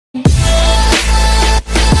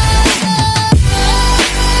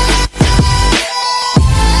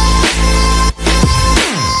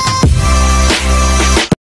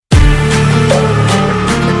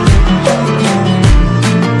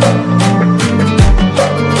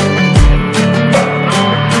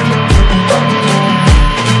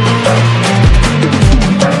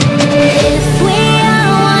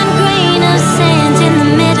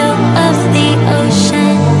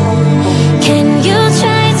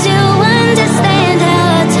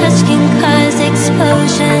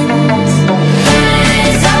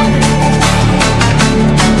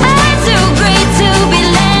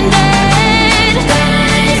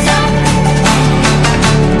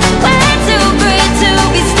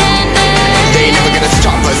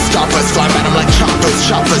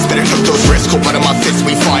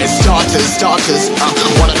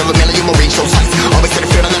starters. One out of a million will reach those heights. Always had a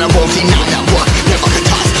feeling that I won't deny that work. Never could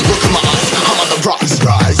toss. Look in my eyes, I'm on the rocks.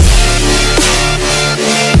 Rise.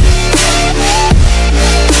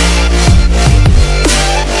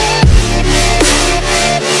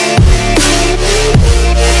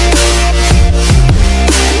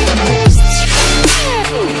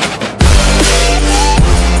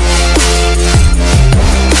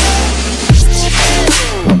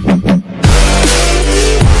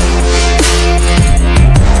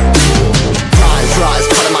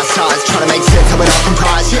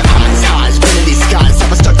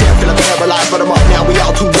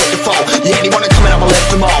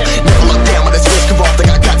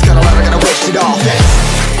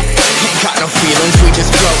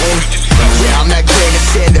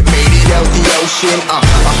 A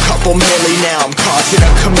couple milli now, I'm causing a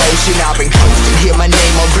commotion. I've been coasting, hear my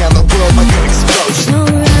name around the world like an explosion. So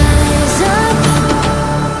rise up,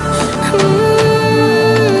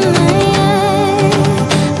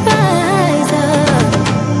 rise up.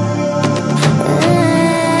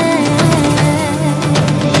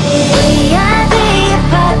 We are the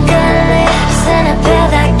apocalypse, and a pill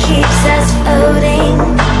that keeps us floating.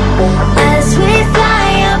 As we fly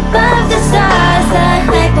above the stars, the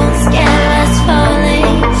light won't scare us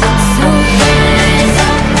falling. So rise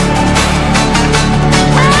up.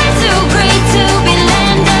 I'm too great to be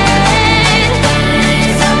landed.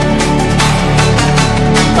 Rise up.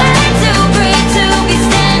 We're too great to be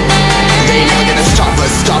standing. They ain't never gonna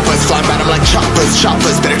stop us. Fly by them like choppers.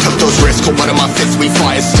 Better tuck those wrists, cold blood in my fists. We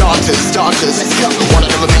fire starters. Let's go. One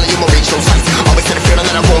out of a million will reach those heights. Always had a feeling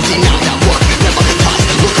that I won't deny that work. Never could toss.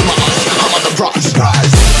 Look in my eyes, I'm on the rocks.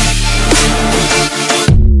 Rise.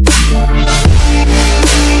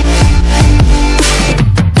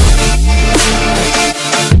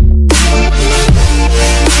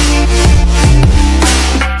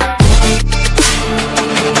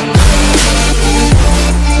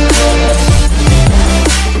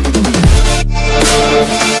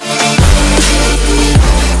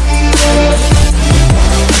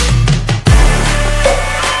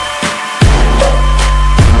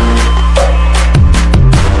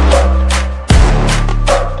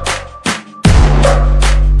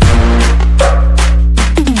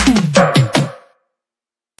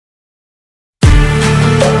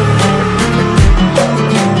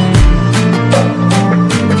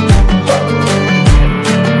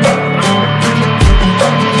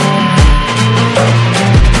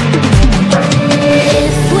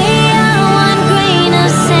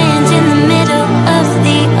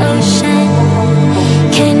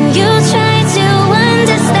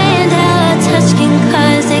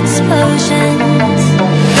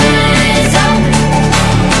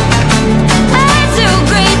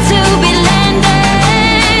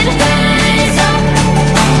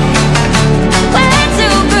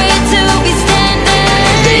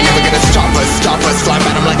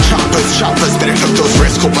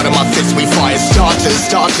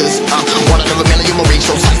 Starters, one out of a million will reach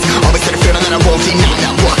those heights. Always had a feeling that I won't deny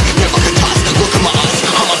that work. Never could toss. Look in my eyes,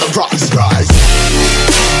 I'm on the rocks. Rise.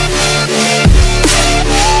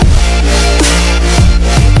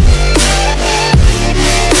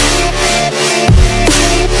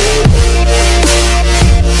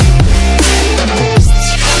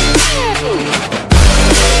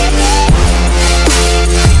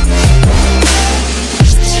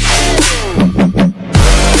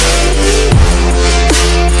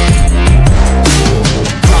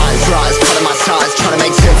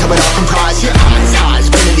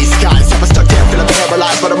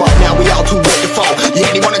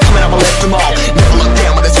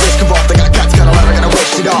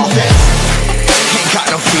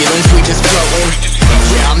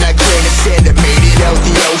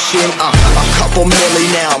 A couple milli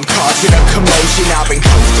now, I'm causing a commotion. I've been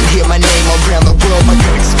coasting, hear my name around the world like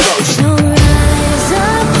an explosion. So rise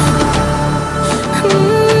up,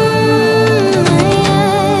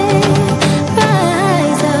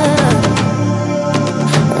 rise up.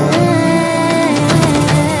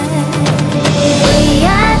 We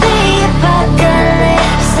are the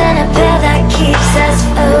apocalypse, and a pill that keeps us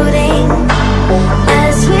floating.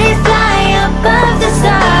 As we fly above the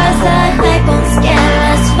stars, the light won't scare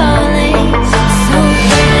us falling. So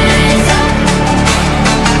rise up.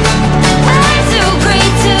 I'm too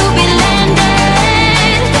great to be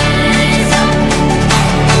landed. Rise up.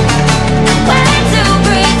 We're too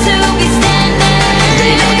great to be standing.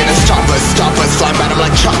 They ain't never gonna stop us. Fly by them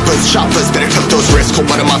like choppers. Better tuck those wrists, cold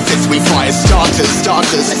blood in my fists. We fire starters.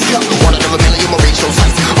 Let's go. One out of a million will reach those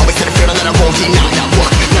heights. Always had a feeling that I won't deny that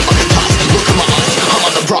work. Never could toss. Look in my eyes, I'm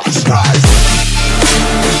on the rocks. Rise.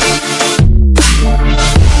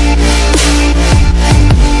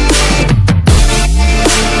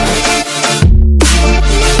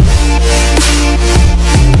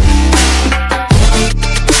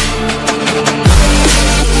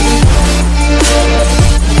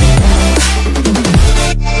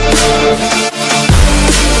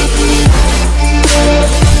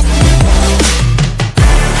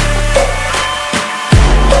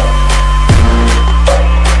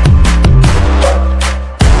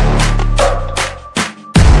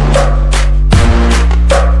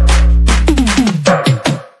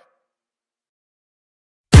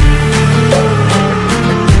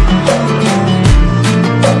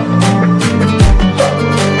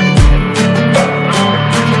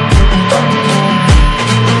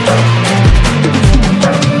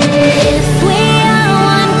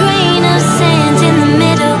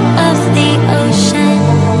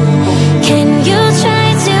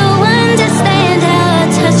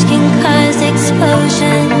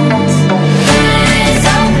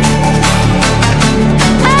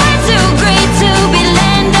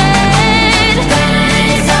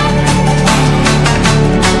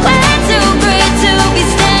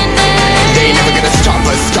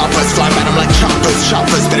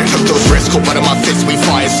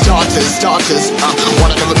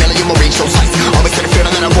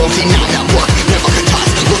 deny that work never could touch.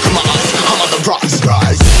 Look at my eyes, I'm on the rocks,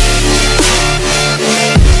 guys.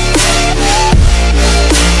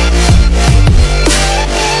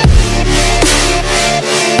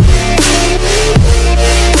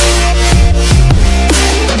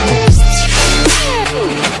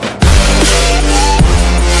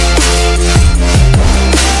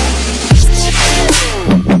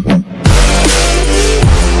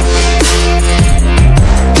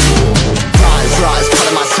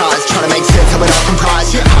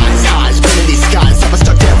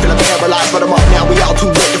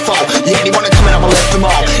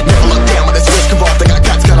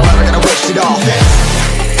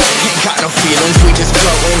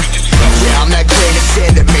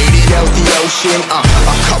 A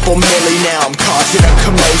couple milli now, I'm causing a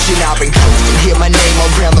commotion. I've been coasting, hear my name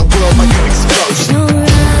around the world like an explosion. So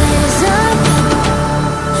rise up,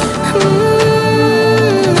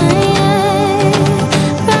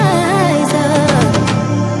 rise up.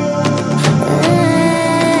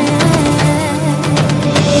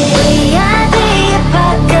 We are the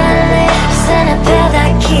apocalypse, and a pill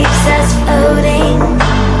that keeps us floating.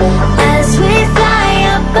 As we fly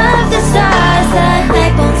above the stars, the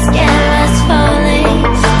light won't scare us falling.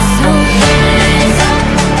 So rise up.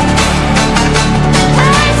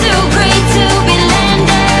 I'm too great to be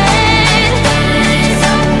landed. Rise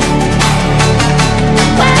up.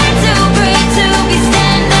 We're too great to be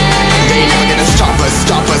standing. They ain't never gonna stop us,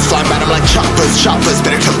 fly at 'em like choppers.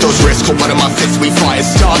 Better cut those risks, hold one of my fists, we fire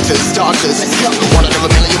starters. Let's go, one out of a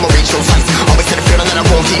million will reach those heights. Always had a feeling that I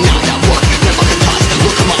won't deny that work never could touch.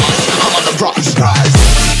 Look at my eyes, I'm on the rocks, guys.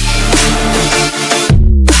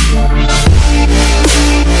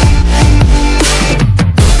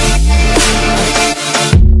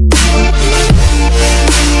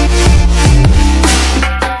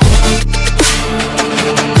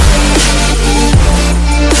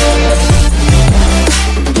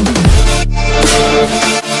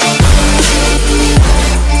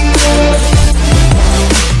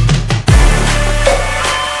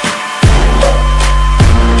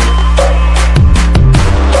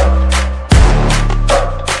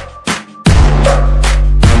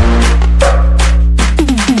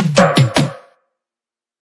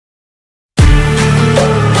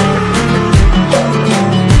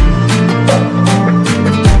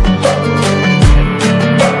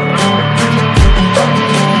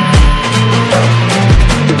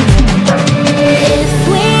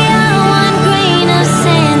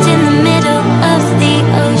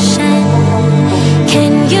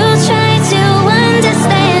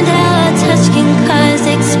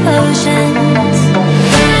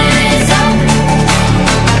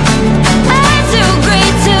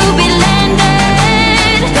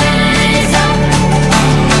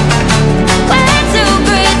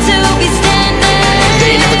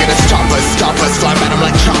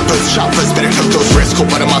 Choppers, better cut those risks, hold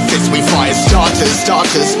one of my fists, we fire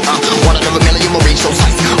starters. One out of a million will reach those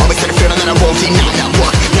heights. Always had a feeling that I won't deny that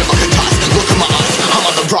work never could touch. Look at my eyes, I'm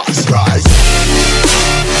on the rocks, guys.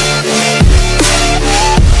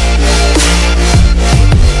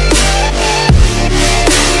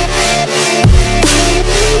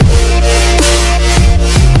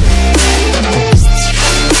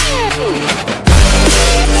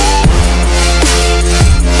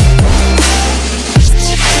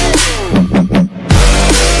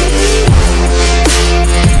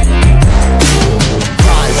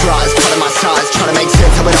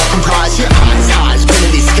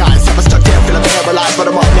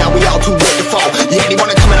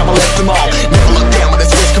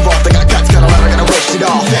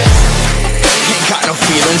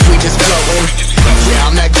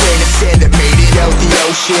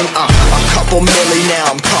 A couple milli now,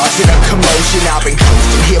 I'm causing a commotion. I've been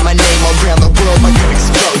coasting, hear my name around the world like an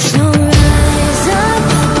explosion. So rise up,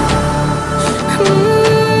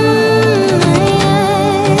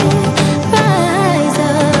 rise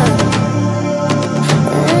up.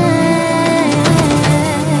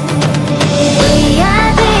 We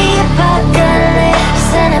are the apocalypse,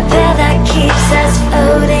 and a pill that keeps us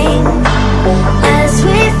floating. As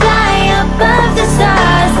we fly above the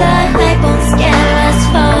stars, the light won't scare us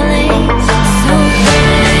falling. So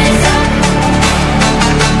rise up.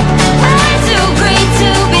 I'm too great to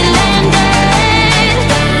be landed.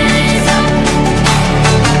 Rise up.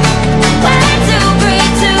 We're too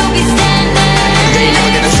great to be standing. They ain't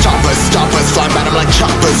never gonna stop us, fly at 'em like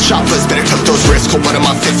choppers. Better cut those risks, hold one of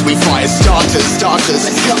my fists, we fire starters.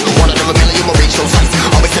 Let's go, one out of a million will reach those heights.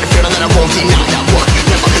 Always had a feeling that I won't deny that work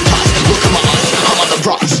never could touch. Look at my eyes, I'm on the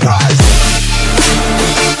rocks, guys.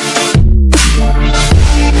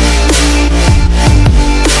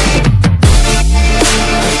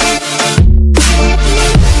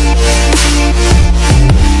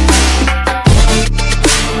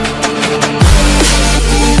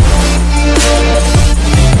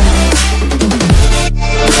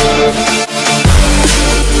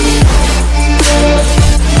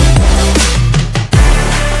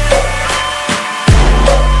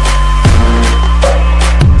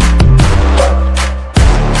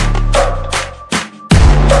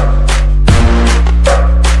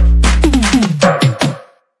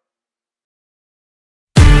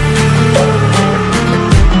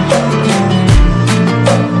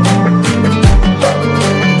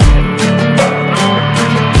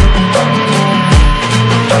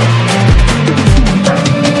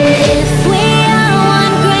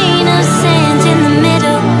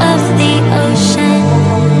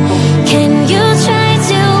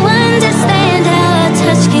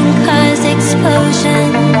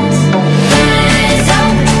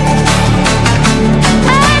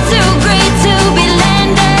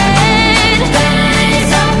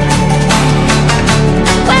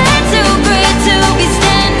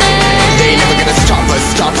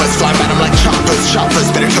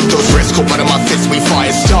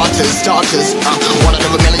 One out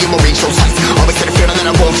of a million will reach those heights. Always had a feeling that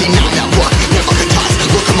I won't deny that work never could die.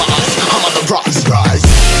 Look in my eyes, I'm on the rise.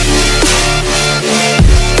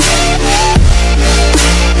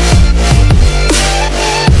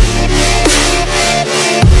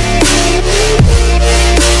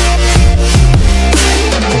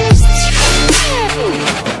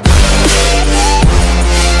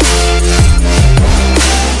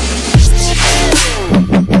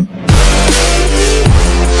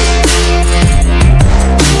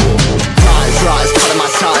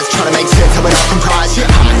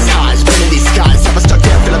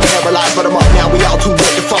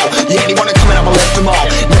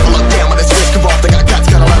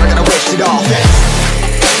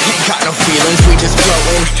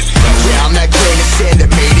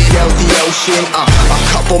 A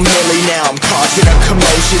couple milli now, I'm causing a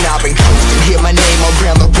commotion. I've been coasting, hear my name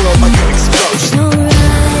around the world like an explosion. So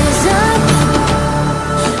rise up,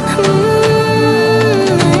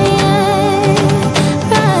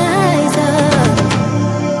 rise up.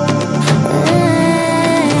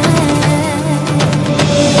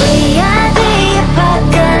 We are the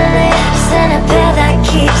apocalypse, and a path that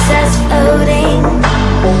keeps us floating.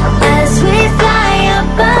 As we fly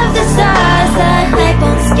above the stars, the hype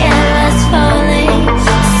won't scare us falling.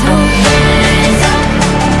 So rise up.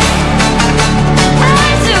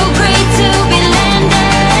 I'm too great to be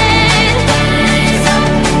landed. Rise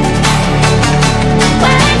up.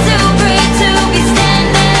 We're too great to be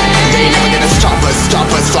standing. They ain't never gonna stop us.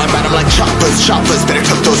 Fly by them like choppers. Better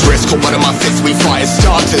tuck those risks, hold one of my fists, we fire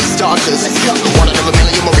starters. Let's go. One out of a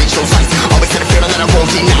million will reach those heights. Always had a feeling that I won't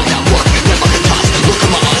deny that work never could die. Look in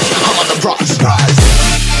my eyes, I'm on the rise.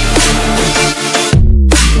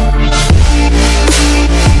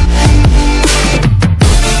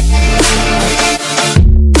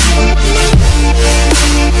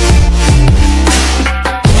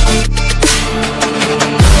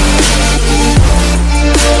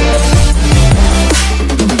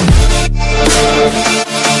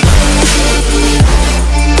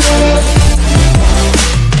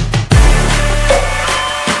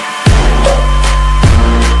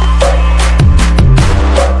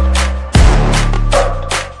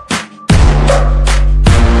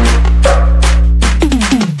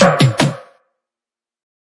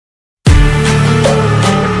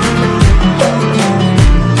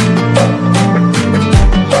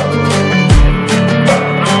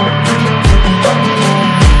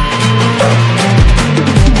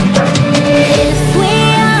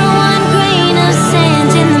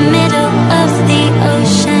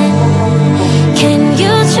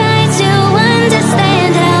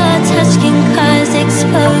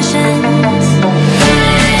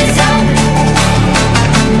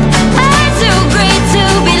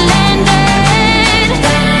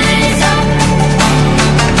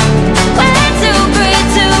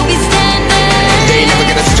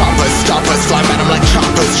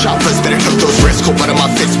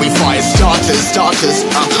 Starters,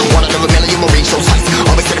 one out of a million will reach those heights.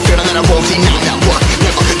 Always had a feeling that I won't deny that work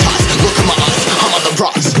never could die. Look in my eyes, I'm on the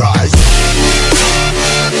rise.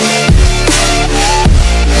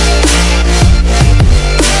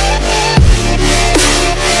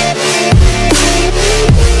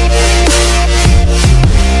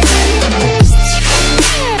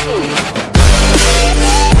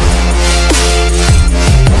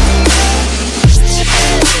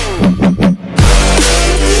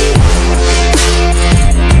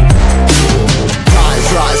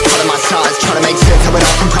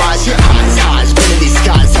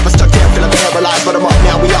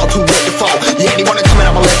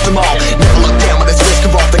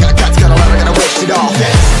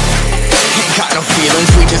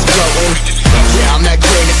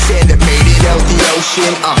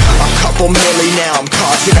 A couple milli now, I'm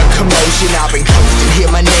causing a commotion. I've been coasting, hear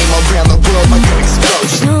my name around the world like an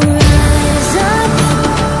explosion. So rise up,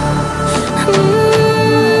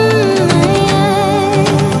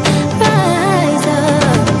 rise up.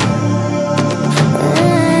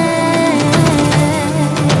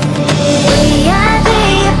 We are the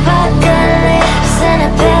apocalypse, and a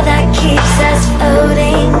path that keeps us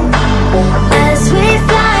floating. As we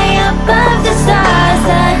fly above the stars,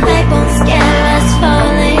 the hype won't scare us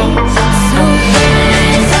falling. So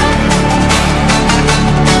rise up.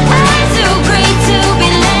 I'm too great to be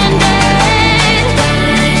landed.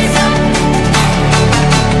 Rise up.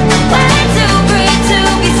 We're too great to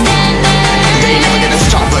be standing. They ain't never gonna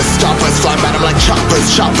stop us. Fly by them like choppers.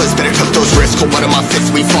 Better tuck those risks, hold one of my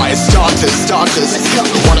fists, we fire starters. Let's go.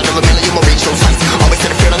 One out of a million will reach those heights. Always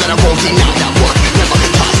had a feeling that I won't deny that work never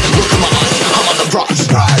could die. Look in my eyes, I'm on the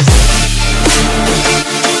rise.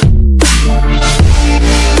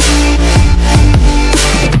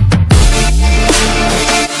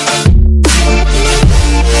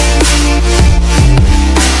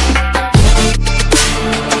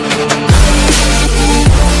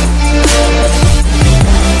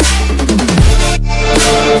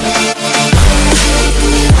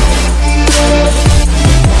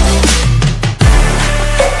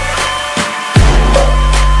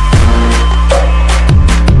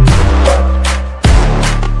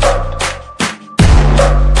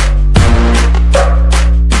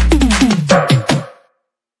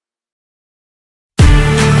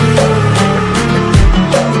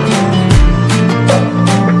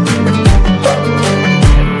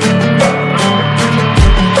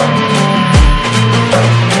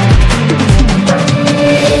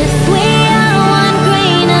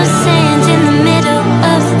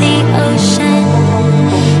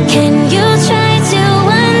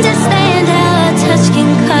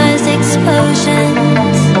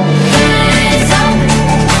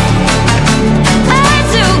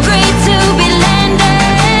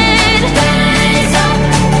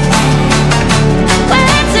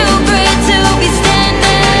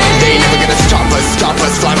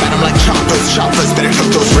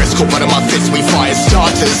 fists, we fire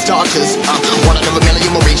starters, starters. One out of a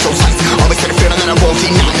million will reach those heights. Always had a feeling that I won't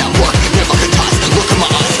deny that work. Never could toss. Look in my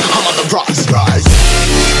eyes, I'm on the rise, rise.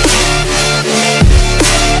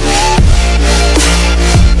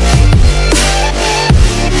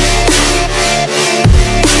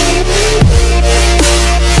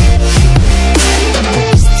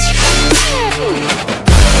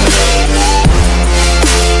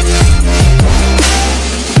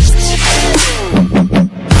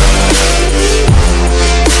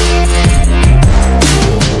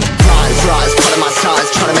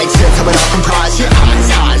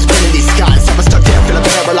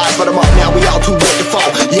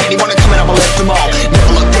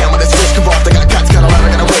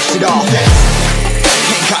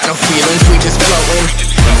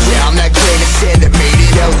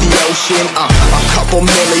 A couple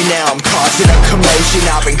milli now, I'm causing a commotion.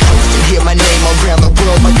 I've been coasting, hear my name around the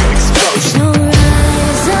world like an explosion. So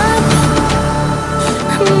rise up,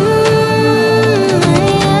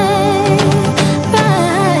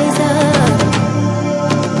 rise up.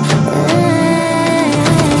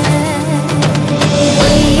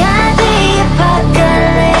 We are the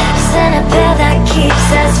apocalypse, and a pill that keeps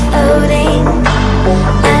us floating.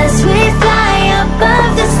 As we fly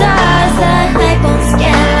above the stars, the hype won't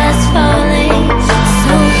scare us falling.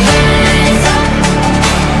 So rise up.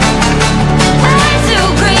 I'm too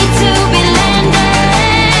great to be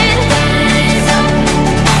landed. Rise up.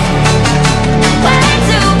 Way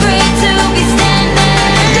too great to be standing.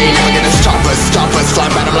 They ain't never gonna stop us, stop us. Fly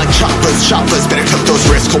by them like choppers, choppers. Better cut those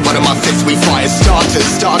risks, hold one of my fists, we fire starters,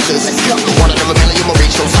 starters. Let's go. One out of a million will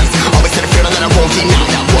reach those heights. Always had a feeling that I won't deny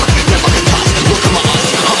that work. Never could toss. Look in my eyes,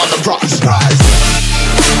 I'm on the rise, rise.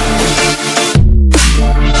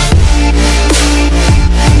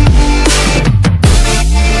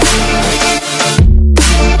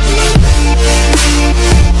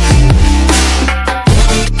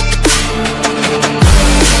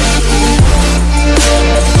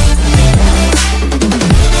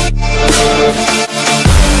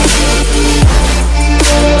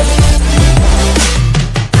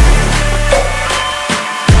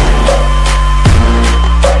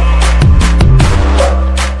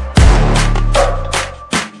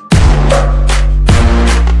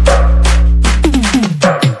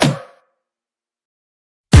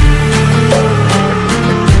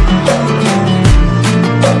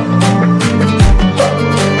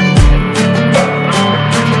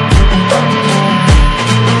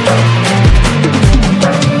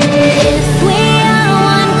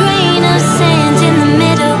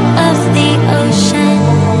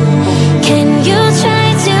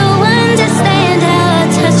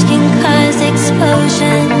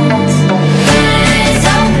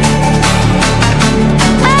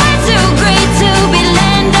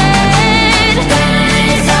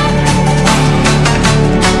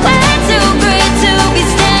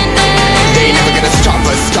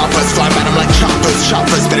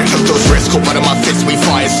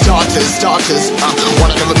 Starters,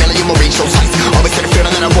 one out of a million will reach those heights. Always had a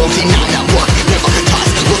feeling that I won't deny that work. Never could toss.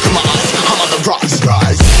 Look in my eyes, I'm on the rise,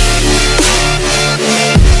 rise.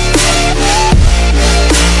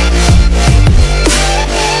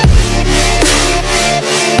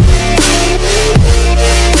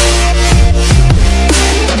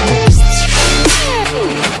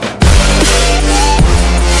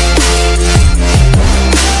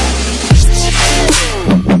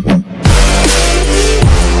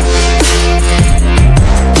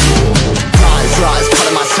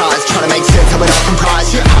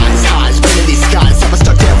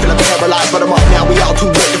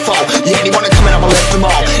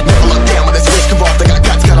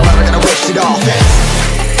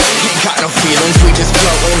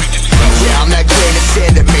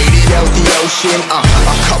 A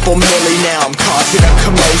couple milli now, I'm causing a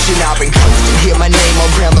commotion. I've been coasting, hear my name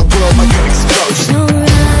around the world like an explosion. So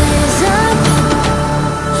rise up,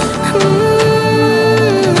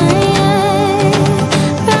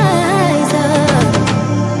 rise up.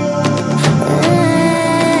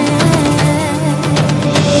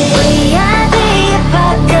 We are the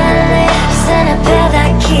apocalypse, and a pill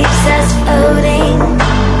that keeps us floating.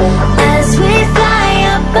 As we fly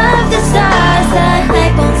above the stars, the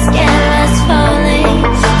hype won't scare us falling.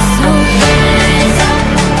 So rise up.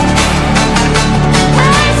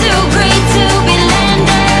 I'm too great to be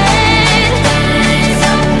landed. Rise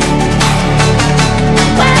up.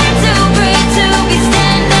 Way too great to be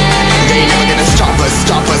standing. They ain't never gonna stop us,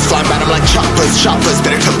 stop us. Fly by them like choppers, choppers.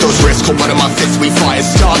 Better cut those risks, hold one of my fists, we fire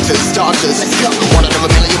starters, starters. Let's go. One out of a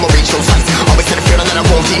million will reach those heights. Always had a feeling that I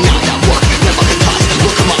won't deny that work. Never could toss.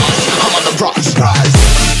 Look in my eyes, I'm on the rise, rise.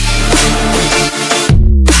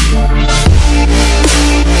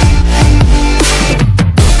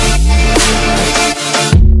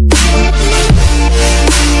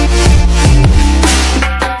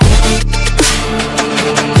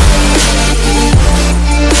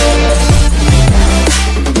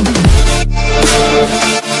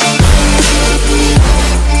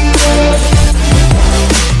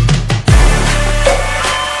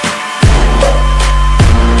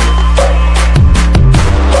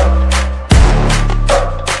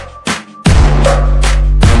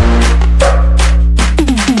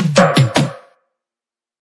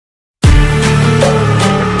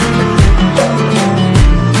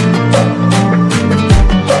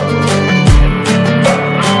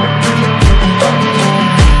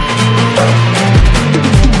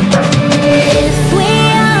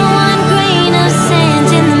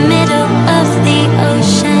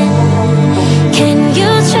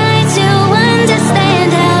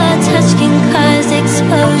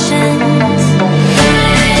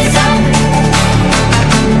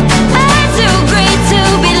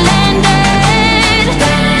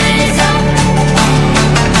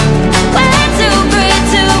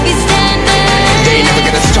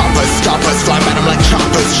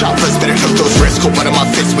 choppers. Better took those risks, hold one of my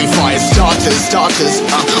fists, we fire starters.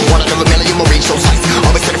 One out of a million will reach those heights.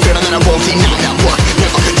 Always had a feeling that I won't deny that work,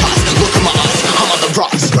 never could toss. Look in my eyes, I'm on the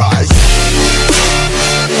rocks, rise.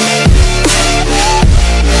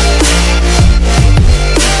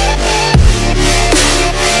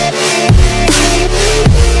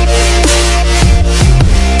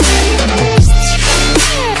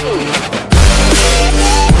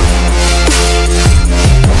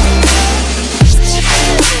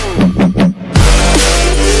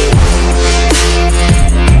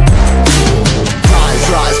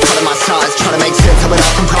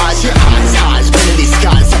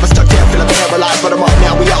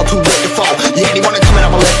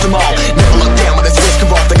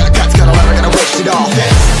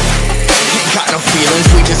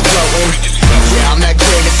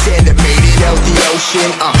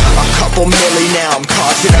 A couple milli now, I'm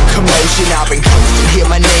causing a commotion. I've been coasting, hear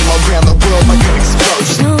my name around the world like an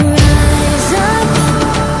explosion. So rise up,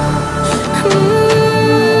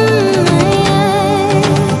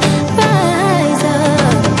 rise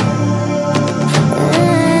up.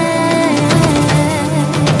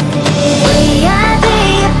 We are the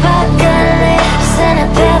apocalypse, and a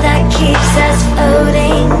pill that keeps us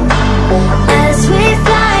floating. As we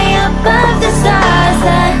fly above the stars,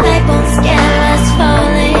 the night won't scare us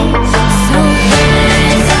falling. So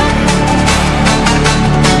rise up.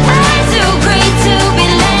 I'm too great to be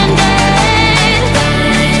landed.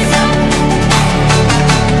 Rise up.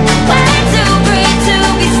 Way too great to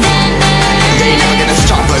be standing. They ain't never gonna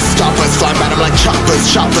stop us. Fly by them like choppers.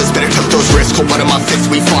 Better took those risks, hold one of my fists,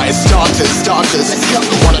 we fire starters. Let's go.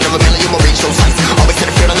 One out of a million will reach those heights. Always had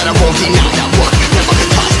a feeling that I won't deny that work, never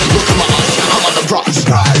could toss. Look in my eyes, I'm on the rocks,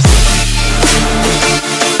 rise.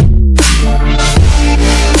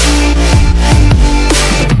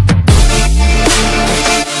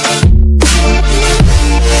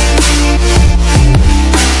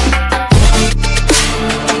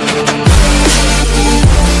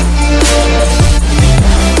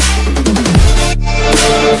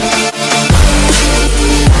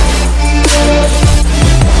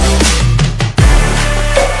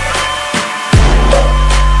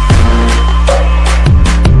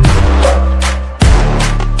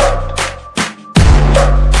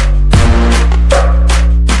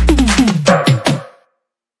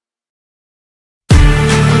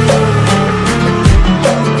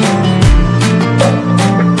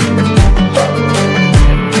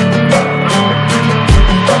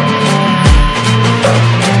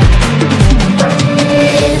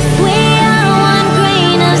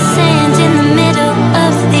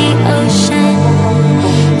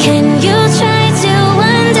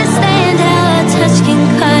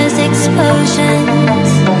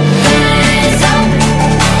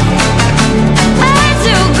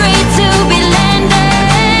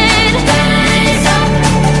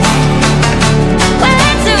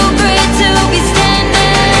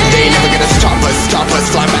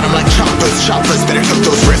 Better took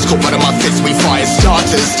those risks, hold one of my fists, we fire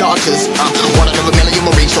starters. One out of a million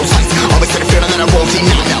will reach those heights. Always had a feeling that I won't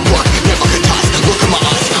deny that work, never could toss. Look in my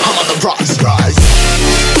eyes, I'm on the rocks, rise.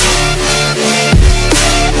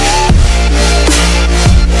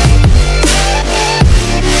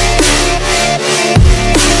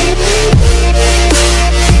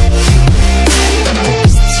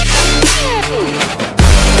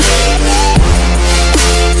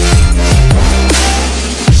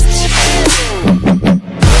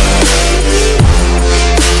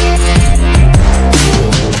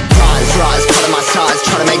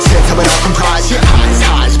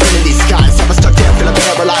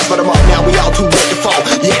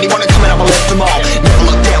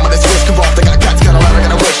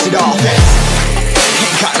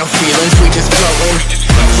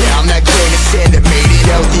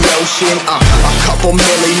 A couple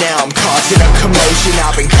milli now, I'm causing a commotion.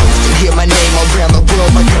 I've been coasting, hear my name around the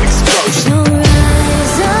world like an explosion. So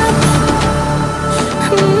rise up,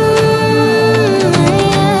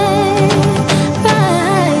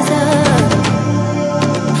 rise up.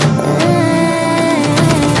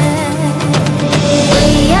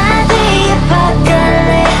 We are the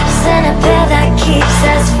apocalypse, and a pill that keeps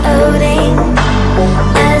us floating.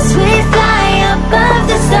 As we fly above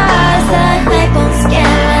the stars, the night won't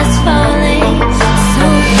scare us falling. So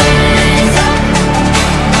rise up.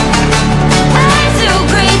 I'm too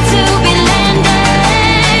great to be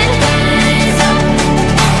landed. Rise up.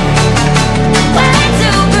 Way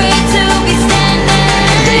too great to be standing.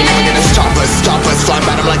 They ain't never gonna stop us. Fly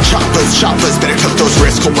by them like choppers. Better took those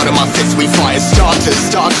risks, hold one of my fists, we fire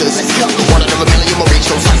starters. Let's go. One out of a million will reach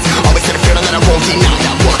those heights. Always had a feeling that I won't deny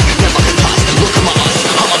that work, never could toss. Look in my eyes,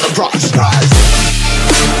 I'm on the rocks,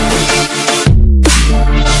 rise.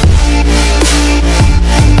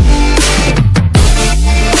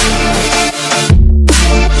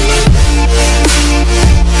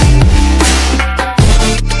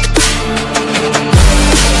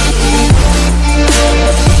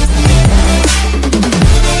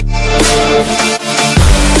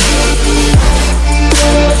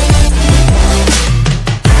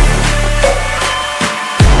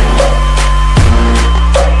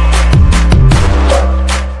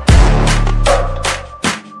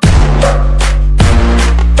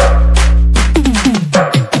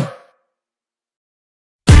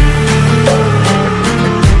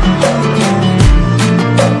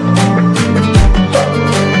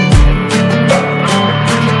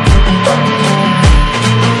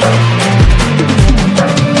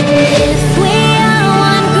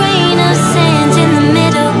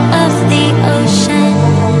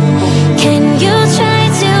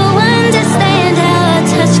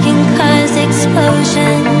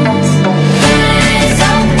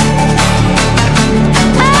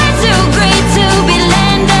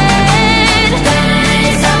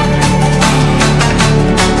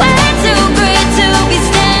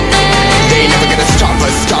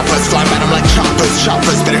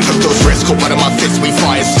 risk, but in my fists we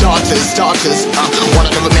fire starters, starters. One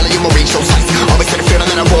out of a million will reach those heights. Always had a feeling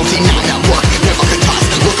that I won't deny that work. Never could toss.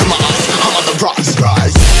 Look in my eyes, I'm on the rocks.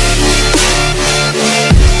 Rise.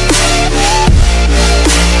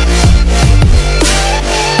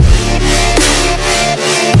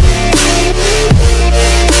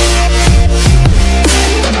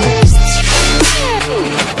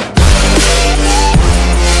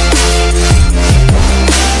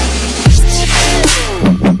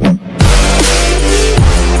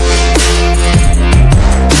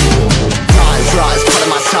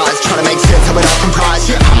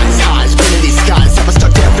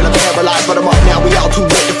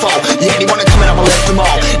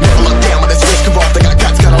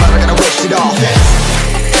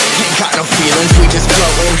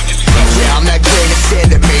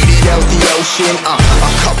 A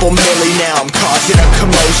couple milli now, I'm causing a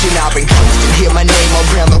commotion. I've been coasting, hear my name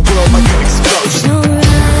around the world like an explosion. So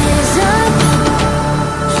rise up,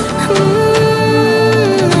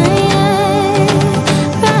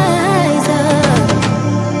 rise up.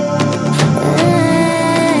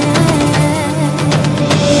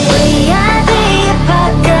 We are the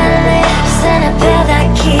apocalypse, and a pill that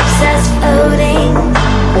keeps us floating.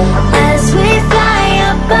 As we fly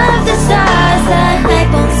above the stars, the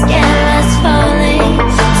hype won't scare us falling.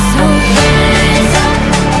 So rise up.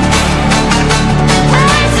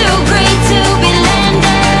 I'm too great to be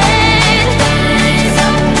landed. Rise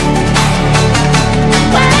up.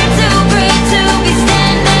 We're too great to be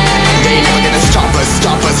standing. They ain't never gonna stop us,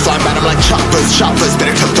 stop us. Flying by them like choppers, choppers.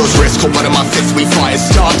 Better cut those risks, hold one of my fists, we fire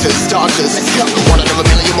starters, starters. Let's go. One out of a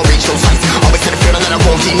million will reach those heights. Always had a feeling that I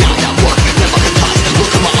won't deny that work. Never could toss.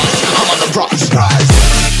 Look in my eyes, I'm on the rocks. Rise.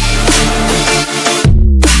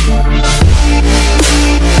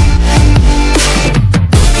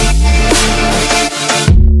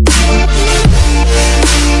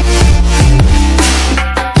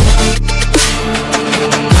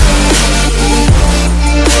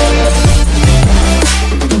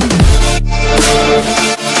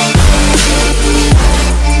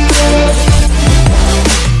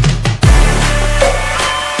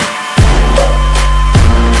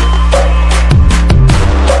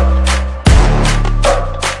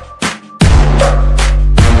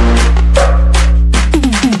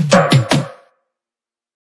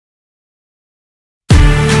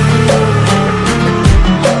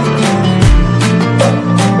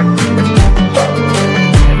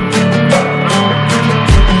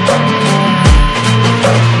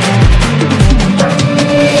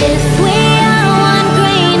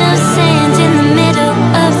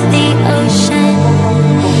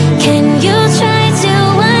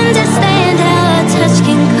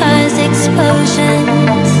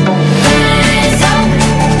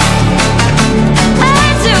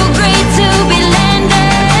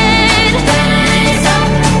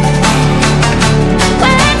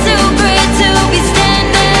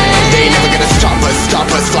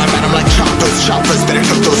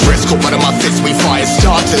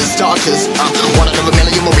 Starters, one out of a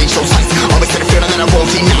million will reach those heights. Always had a feeling that I won't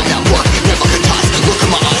deny that work. Never could toss. Look in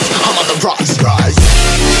my eyes, I'm on the rocks. Rise.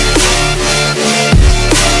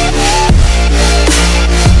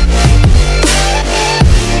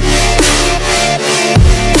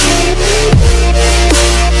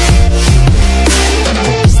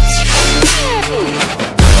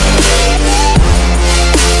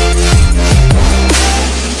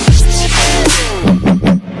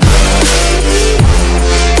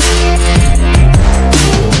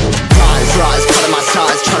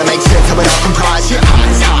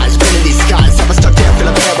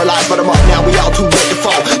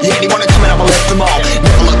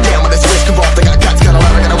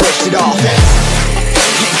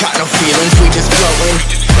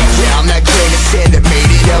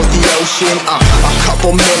 A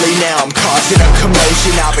couple milli now, I'm causing a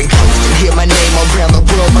commotion. I've been coasting, hear my name around the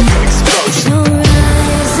world like an explosion. So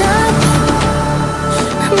rise up,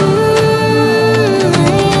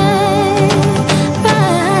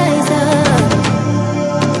 rise up.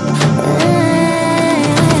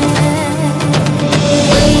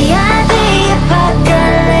 We are the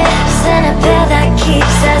apocalypse, and a pill that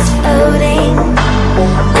keeps us floating.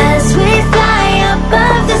 As we fly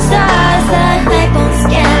above the stars, the hype won't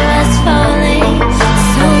scare us falling.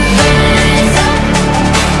 So rise up.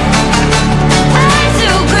 I'm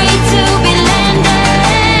too great to be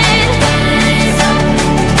landed. Rise up.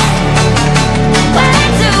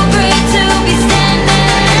 We're too great to be standing.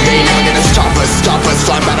 They ain't never gonna stop us, stop us.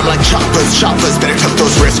 Flying by them like choppers, choppers. Better cut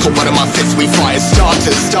those risks, hold one of my fists, we fire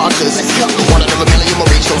starters, starters. Let's go. One out of a million will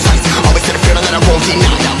reach those heights. Always had a feeling that I won't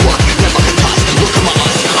deny that work. Never could toss. Look in my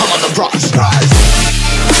eyes, I'm on the rocks. Rise.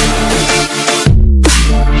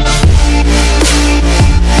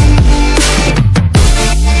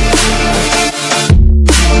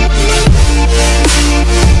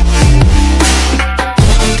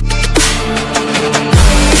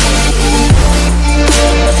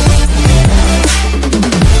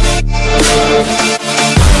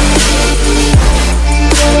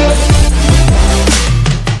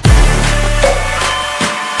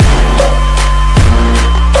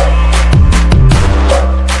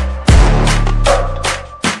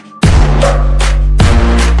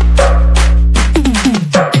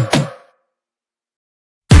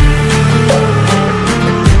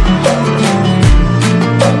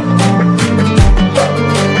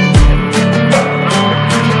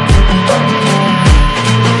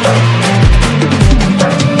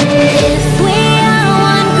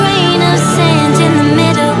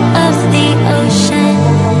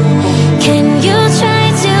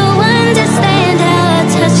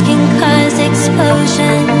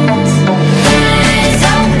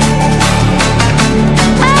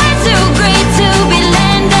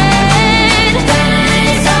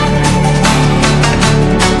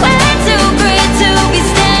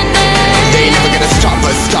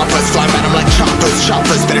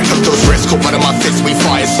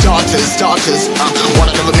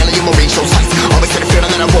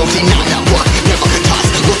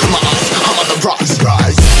 rocks,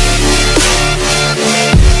 rise.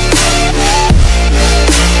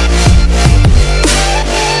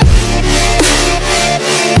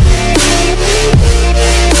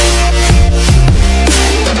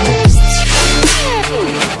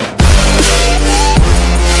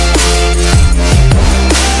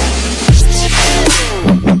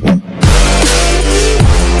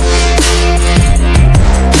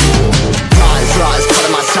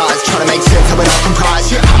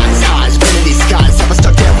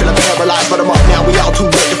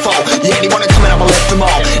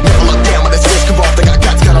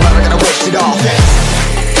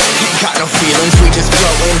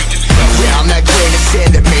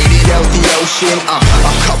 A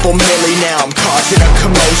couple milli now, I'm causing a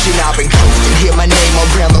commotion. I've been coasting, hear my name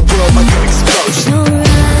around the world like an explosion. So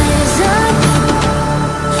rise up,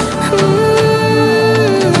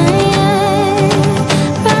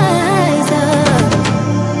 rise up.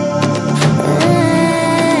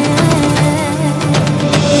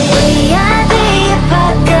 We are the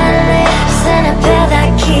apocalypse, and a bell that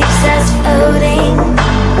keeps us floating.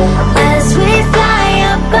 As we fly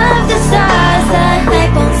above the stars, the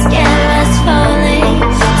night won't scare us falling.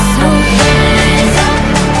 So rise up.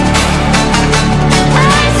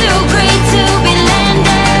 I'm too great to be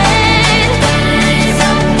landed. Rise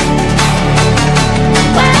up.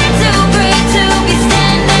 Way too great to be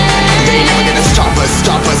standing. They never gonna stop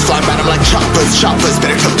us, flying by them like choppers.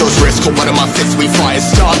 Better cut those risks, hold one of my fists, we fire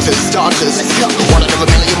starters. Let's go, one out of a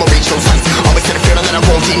million will reach those heights. Always had a feeling that I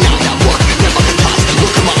won't deny. Not work, never can toss.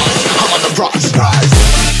 Look in my eyes, I'm on the rocks, rise.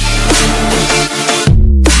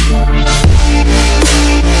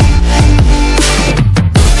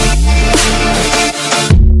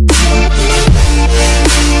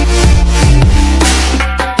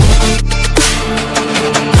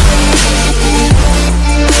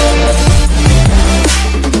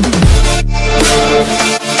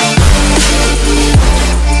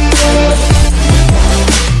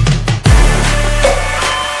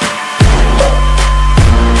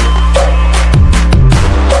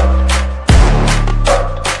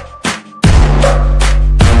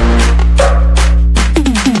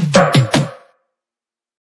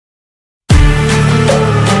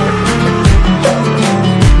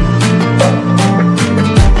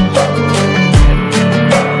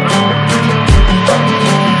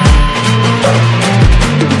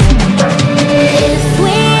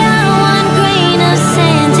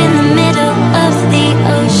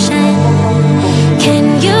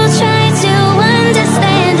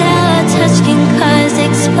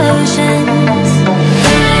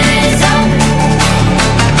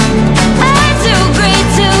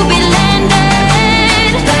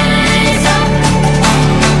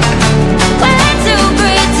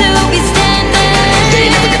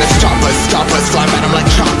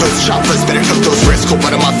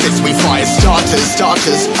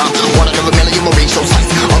 Starters, one out of a million will reach those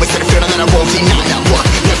heights. Always had a feeling that I won't deny. Not work,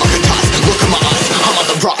 never can toss. Look in my eyes, I'm on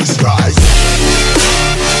the rocks, rise.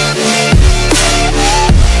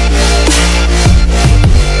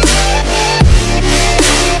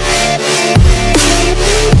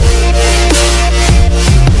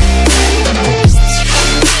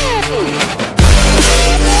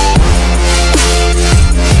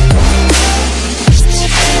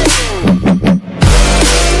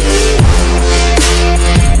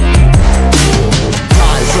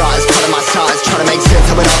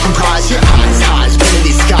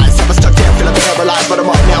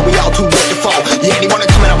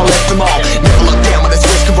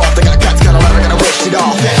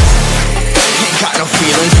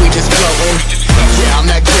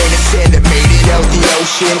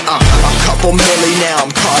 A couple milli now,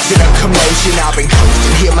 I'm causing a commotion. I've been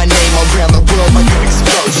coasting, hear my name around the world like an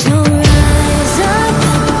explosion. So rise up,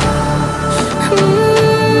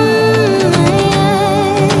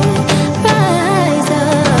 rise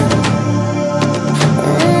up.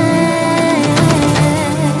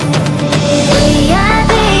 We are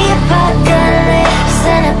the apocalypse,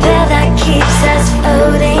 and a bell that keeps us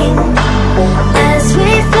floating. As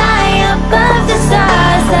we fly above the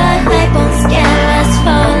stars, the night won't scare us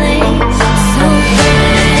falling. So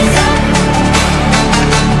rise up.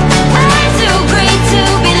 I'm too great to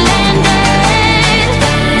be landed.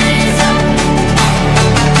 Rise up.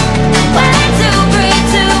 Way too great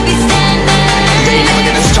to be standing. They never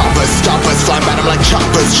gonna stop us, flying by them like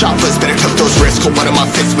choppers. Better cut those risks, hold one of my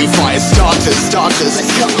fists, we fire starters. Let's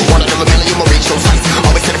go, one out of a million will reach those heights.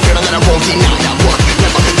 Always had a feeling that I won't deny. Not work,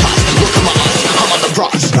 never can toss. Look in my eyes, I'm on the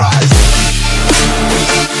rocks, rise.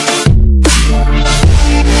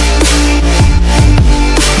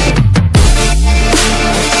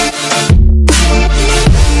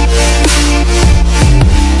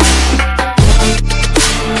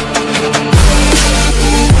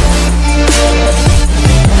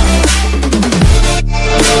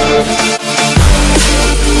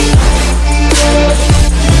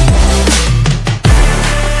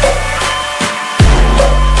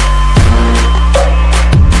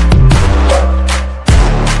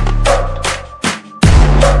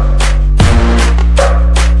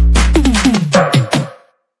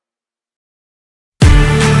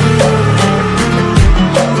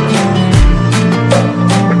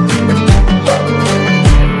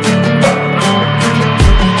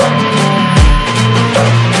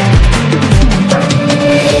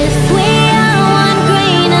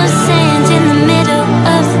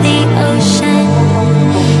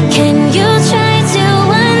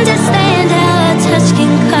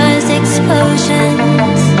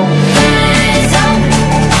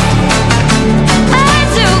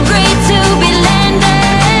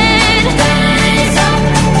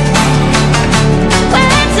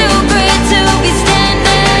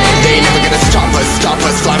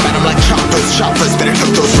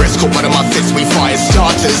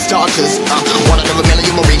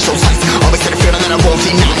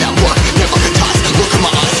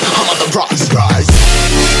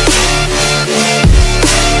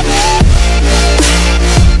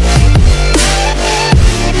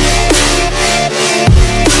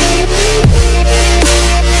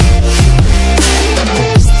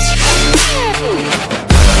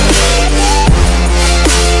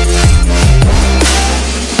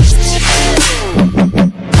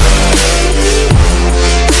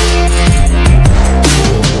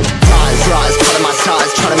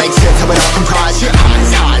 size, trying to make sense of it all comprised. Yeah,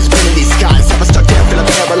 highs, been in these skies. Never stuck down, feeling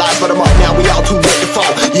paralyzed, but I'm up now, we all too late to fall.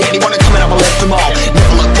 Yeah, anyone coming, I'ma lift them all.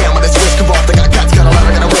 Never look down when there's risk involved. They got guts, got a lot,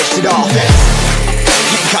 I gotta wish it off.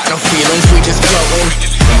 Ain't got no feelings, we just flowing.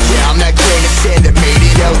 Yeah, I'm that grain of sand that made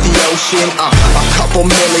it out the ocean. A couple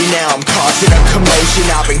milli now, I'm causing a commotion.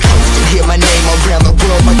 I've been coasting, hear my name around the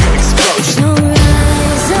world like an explosion. So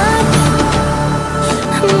rise up,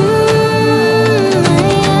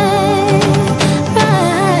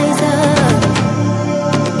 rise up.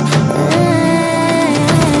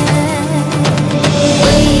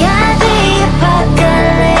 We are the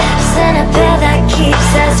apocalypse, and a pair that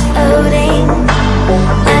keeps us floating.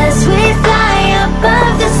 As we fly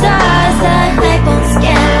above the stars, the light won't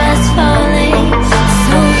scare us falling.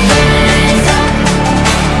 So rise up.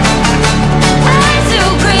 I'm too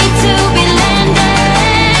great to be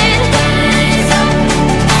landed. Rise up.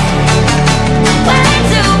 Way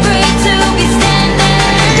too great to be standing.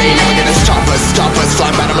 They never gonna stop us,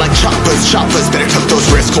 flying by them like choppers. Better tuck those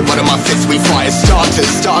risks, hold one of my fists, we fire starters.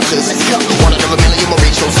 Let's go, one out of a million will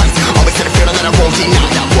reach those heights. Always had a feeling that I won't deny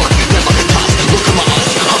that work, never can toss. Look at my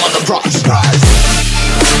eyes, I'm on the rise.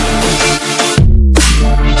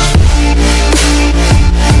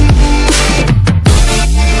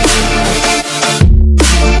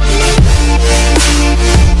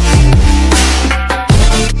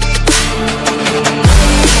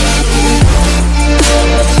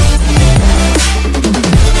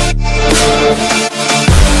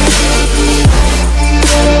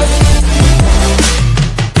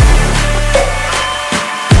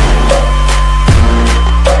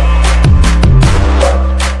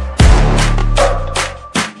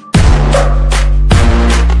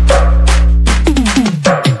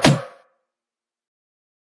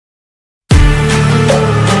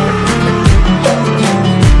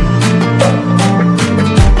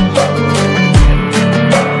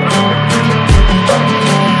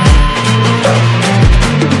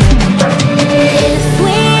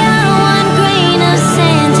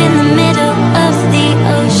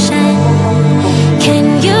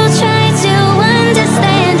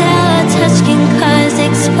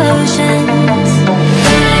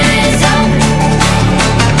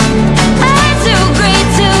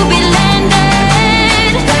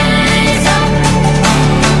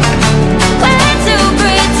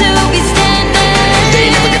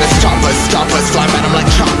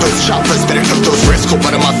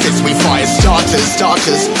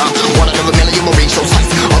 Starters, one out of a million will reach those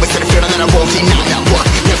heights. Always had a feeling that I won't deny that work,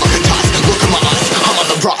 never can toss. Look at my eyes, I'm on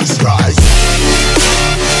the rise.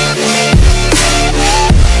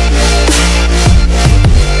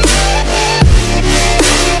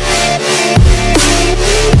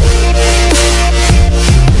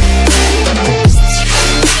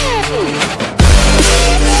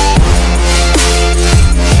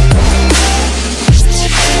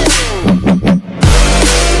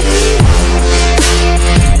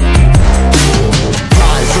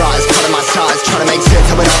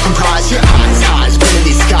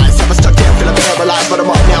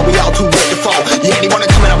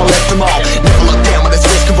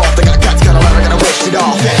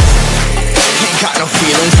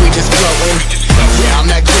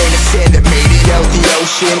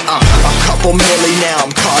 A couple milli now,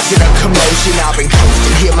 I'm causing a commotion. I've been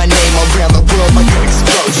coasting, hear my name around the world like an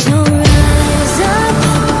explosion. So rise up,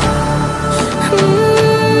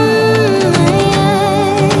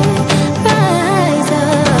 rise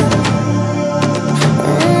up.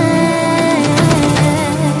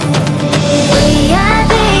 We are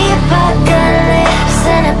the apocalypse,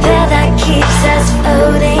 and a pair that keeps us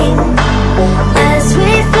floating. As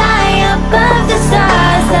we fly above the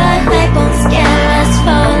stars, the light won't scare us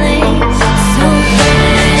falling. So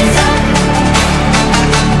rise up.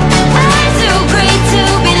 I'm too great to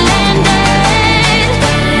be landed.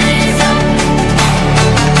 Rise up.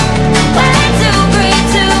 Way too great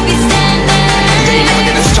to be standing. They never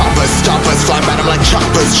gonna stop us, flying by them like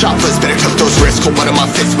choppers. Better tuck those risks, hold one of my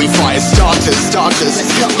fists, we fire starters.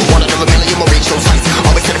 Let's go, one out of a million will reach those heights.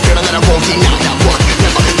 Always had a feeling that I won't deny that work,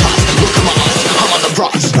 never can toss. Look at my eyes, I'm on the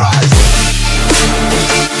rise.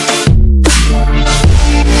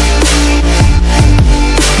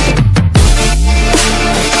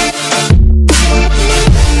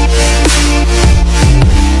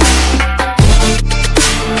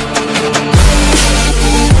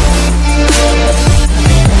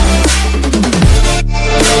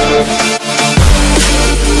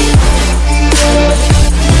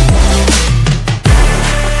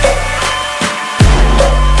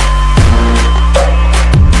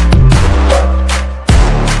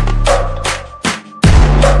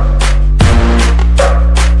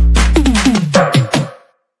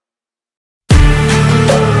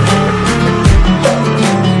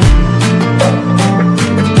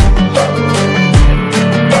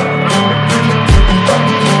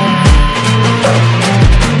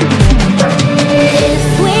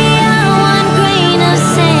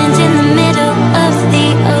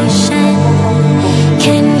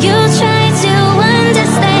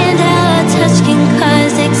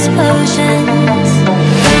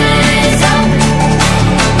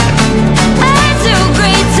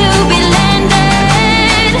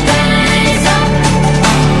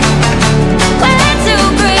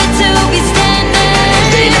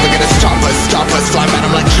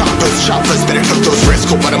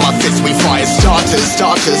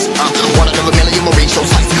 One out of a million will reach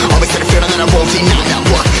those heights. Always had a feeling that I won't deny. That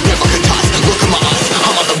work never could toss. Look in my eyes,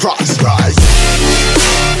 I'm on the rocks. Rise.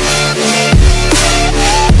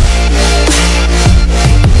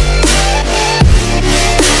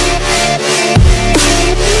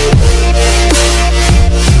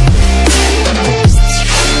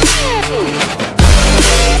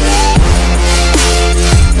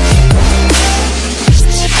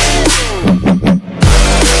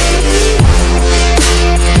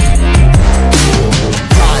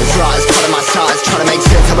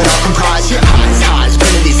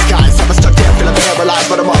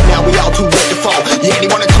 But I'm up now, we all too late to fall. Yeah,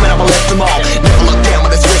 anyone that come in, I'ma lift them all. Never look down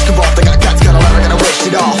when there's risk involved. I got guts, got a lot, I gotta wish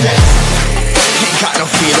it off. Ain't got no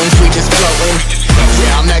feelings, we just floating.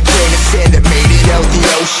 Yeah, I'm that grain of sand that made it out the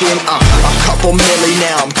ocean. A couple milli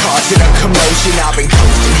now, I'm causing a commotion. I've been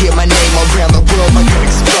coasting, hear my name around the world like an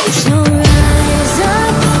explosion. So rise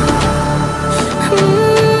up.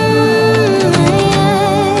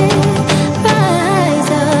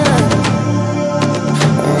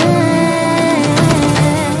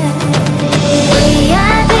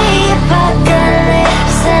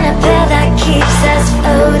 Keeps us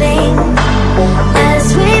floating as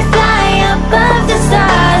we fly above the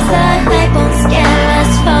stars. The hype won't scare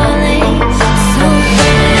us falling. So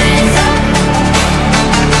rise up.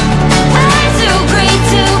 I'm too great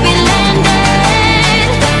to be landed.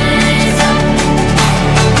 Rise up.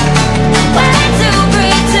 We're too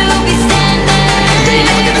great to be standing. They ain't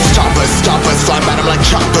never gonna stop us. Fly by them like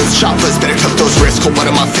choppers. Better tuck those wrists, cold blood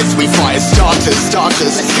in my fists. We fire starters.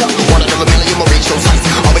 Let's go. One out of a million will reach those heights.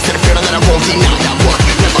 Always had a feeling that I won't deny. That work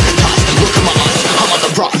never could toss. Look in my eyes, I'm on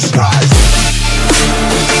the rocks. Rise.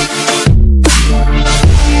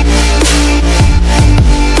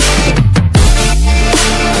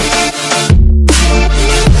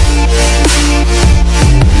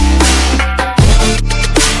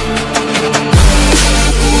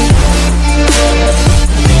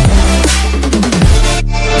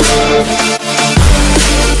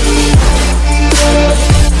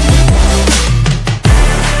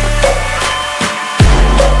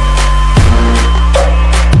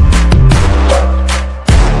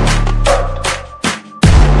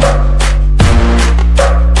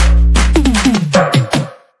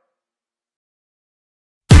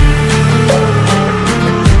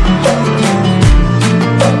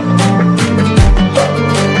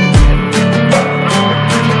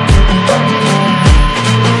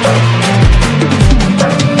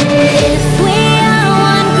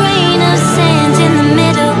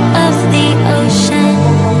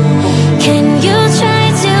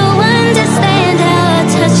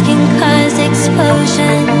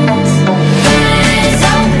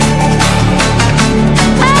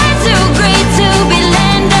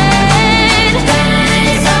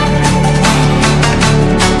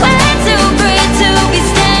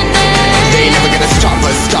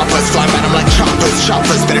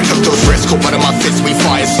 Better tuck those wrists, cold blood in my fists. We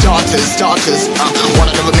fire starters. One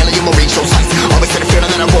out of a million will reach those heights. Always had a feeling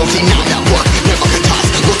that I won't deny. That work never could toss.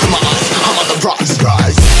 Look in my eyes, I'm on the rocks.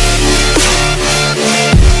 Rise.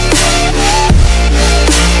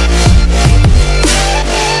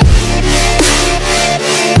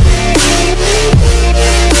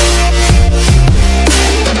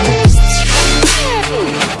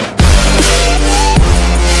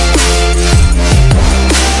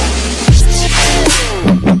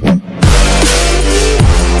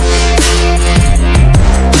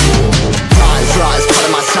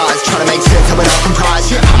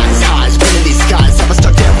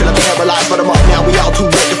 But I'm up now, we all too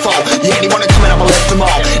late to fall. Yeah, anyone that come in, I'ma lift them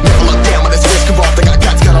all. Never look down when there's risk involved. I got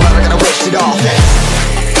guts, got a lot, I gotta wish it off.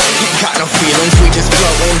 Ain't got no feelings, we just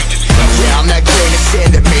floating. Yeah, I'm that grain of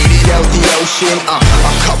sand that made it out the ocean. A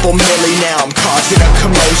couple milli now, I'm causing a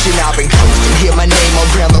commotion. I've been coasting, hear my name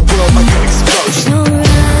around the world like an explosion. So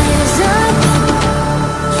rise up.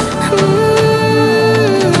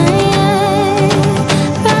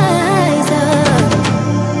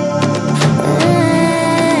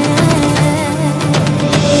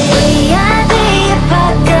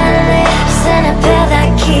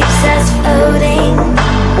 Keeps us floating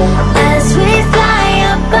as we fly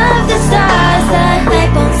above the stars. The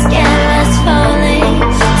hype won't scare us falling.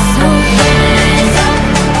 So rise up.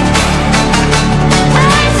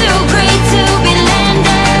 I'm too great to be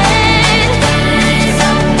landed. Rise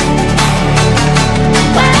up.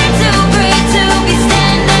 We're too great to be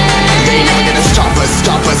standing. They ain't never gonna stop us.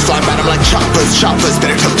 Fly by them like choppers.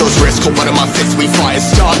 Better tuck those wrists, cold blood in my fists. We fire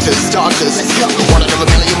starters. Let's go. One out of a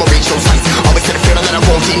million will reach those heights. Always had a feeling that I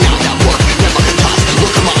won't deny. That work never could toss.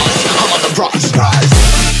 Look in my eyes, I'm on the rocks. Rise.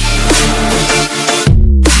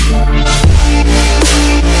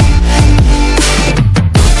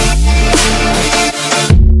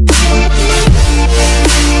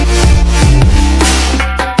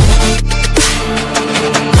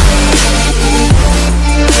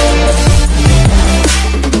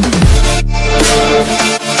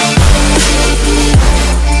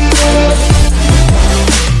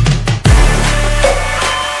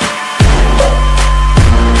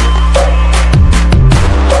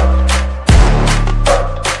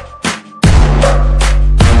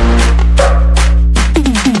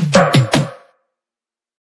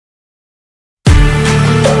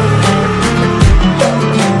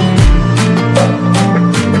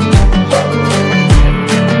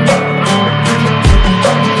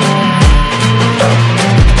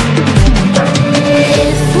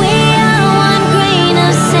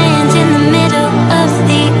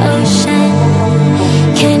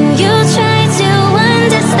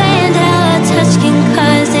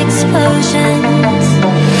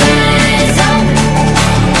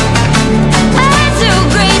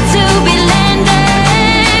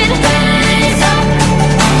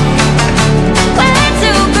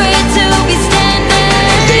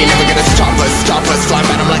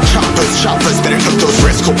 those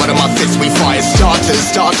risks. Cold blood in my fists, we fire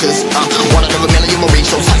starters. One out of a million will reach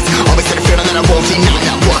those heights. Always had a feeling that I won't deny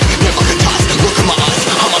that work. Never could toss. Look in my eyes,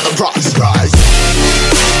 I'm on the rocks. Rise.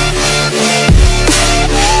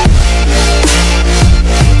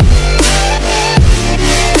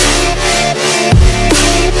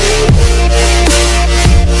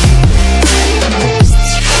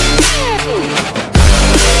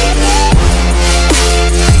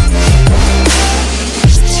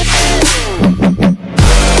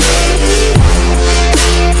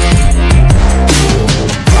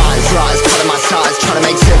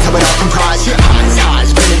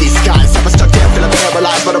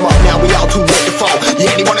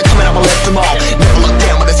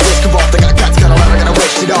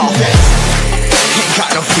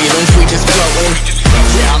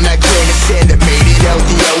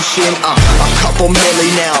 A couple milli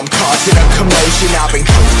now, I'm causing a commotion. I've been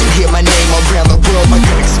coasting, hear my name around the world like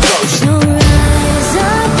an explosion. So rise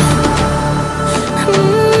up,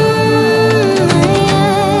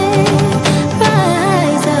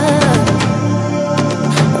 rise up.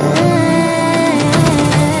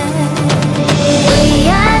 We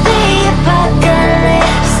are the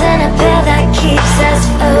apocalypse, and a path that keeps us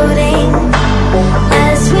floating.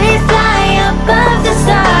 As we fly above the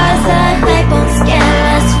stars, the light won't scare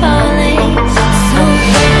us falling. So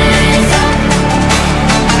rise up.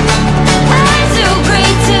 I'm too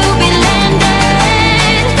great to be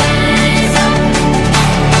landed. Rise up.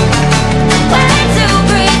 We're too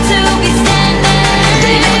great to be standing.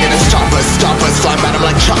 They ain't never gonna stop us. Fly by them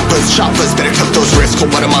like choppers. Better cut those risks.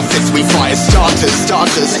 Cold blood in my fists, we fire starters.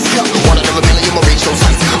 Let's go. One out of a million will reach those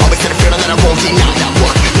heights. Always had a feeling that I won't deny that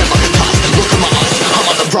work. Never could toss. Look in my eyes, I'm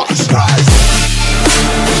on the rocks. Rise.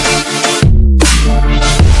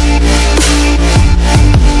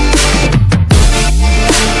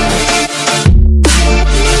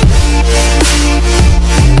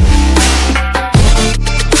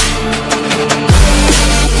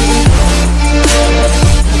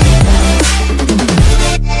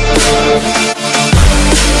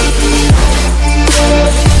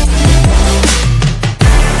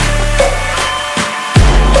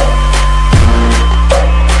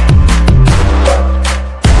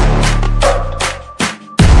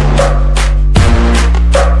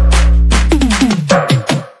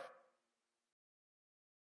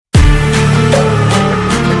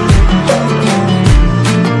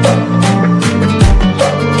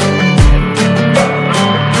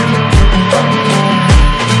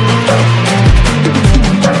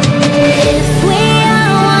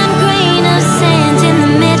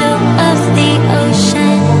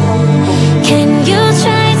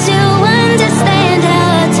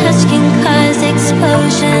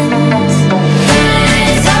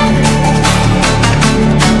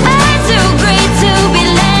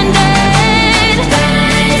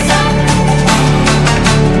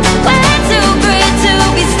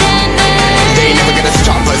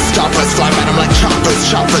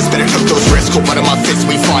 Better cut those risks. Cold blood in my fists,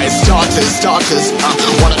 we fire starters.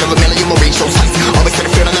 One out of a million will reach those heights. Always had a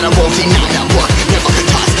feeling that I won't deny that work. Never could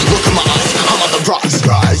toss. Look in my eyes, I'm on the rocks.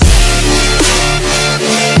 Rise.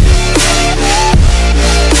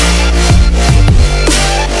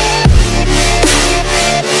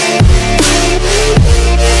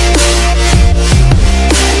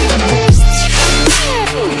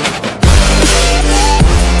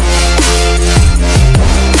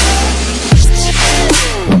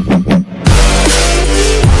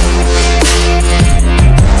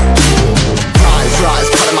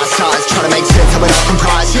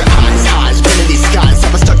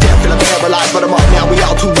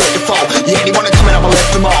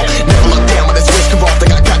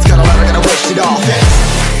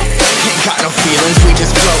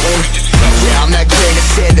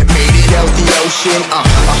 A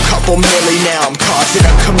couple milli now, I'm causing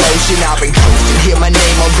a commotion. I've been coasting, hear my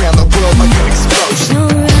name around the world like an explosion. So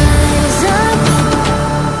rise up,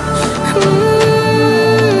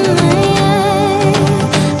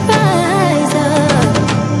 rise up.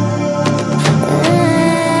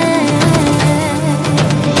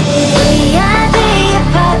 We are the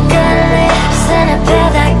apocalypse, and a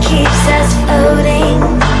path that keeps us floating.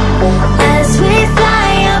 As we fly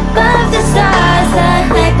above the stars, the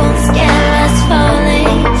light won't scare us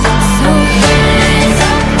falling. So rise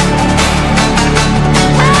up.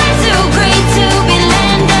 I'm too great to be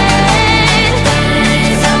landed.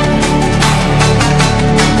 Rise up.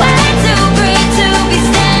 We're too great to be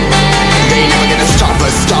standing. They ain't never gonna stop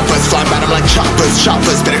us. Fly by them like choppers.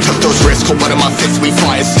 Better cut those risks. Cold blood in my fists, we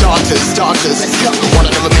fire starters. Let's go. One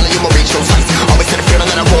out of a million will reach those heights. Always had a feeling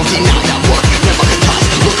that I won't deny that work. Never could toss.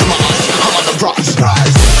 Look in my eyes, I'm on the rocks.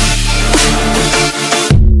 Rise.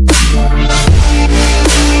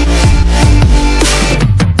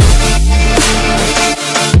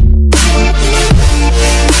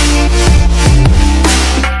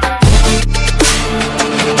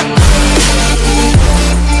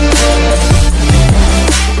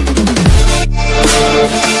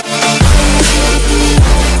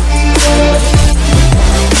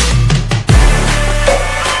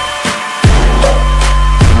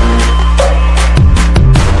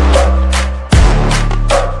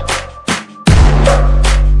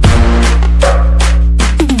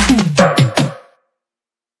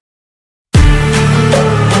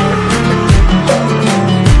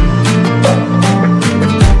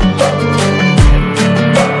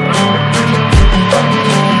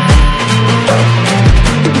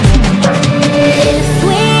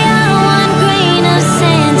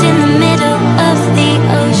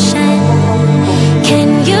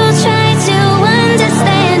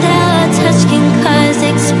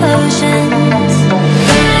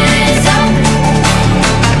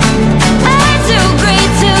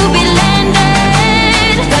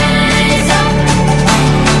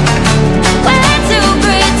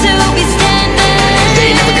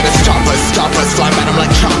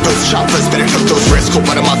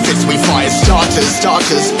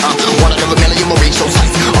 starters. One out of a million will reach those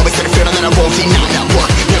heights. Always had a feeling that I won't deny. That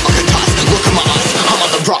work never could toss. Look in my eyes, I'm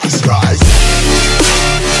on the rise.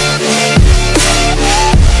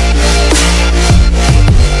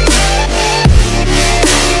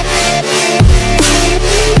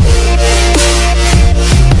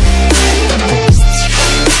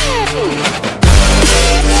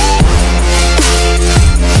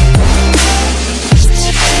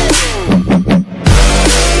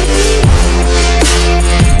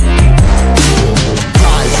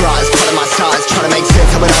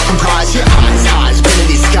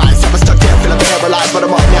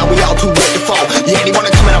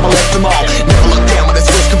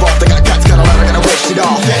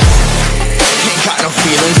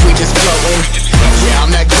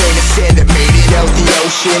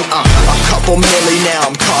 A couple million now,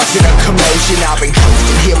 I'm causing a commotion. I've been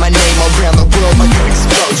coasting, hear my name around the world like an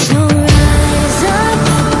explosion. So rise up,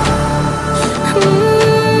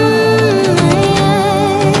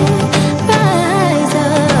 rise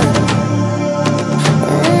up.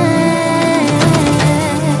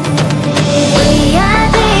 We are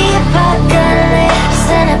the apocalypse,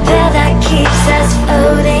 and a pill that keeps us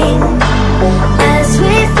floating. As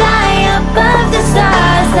we fly above the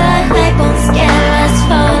stars, the light won't scare us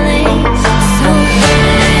falling. So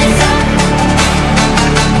rise up.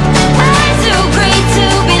 I'm too great to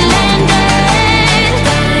be landed.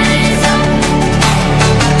 Rise up.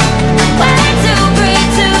 We're too great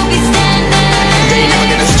to be standing. They never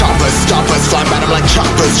gonna stop us, fly by them like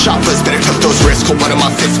choppers. Better cut those risks, hold one of my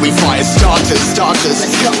fists, we fire starters.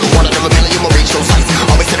 Let's go.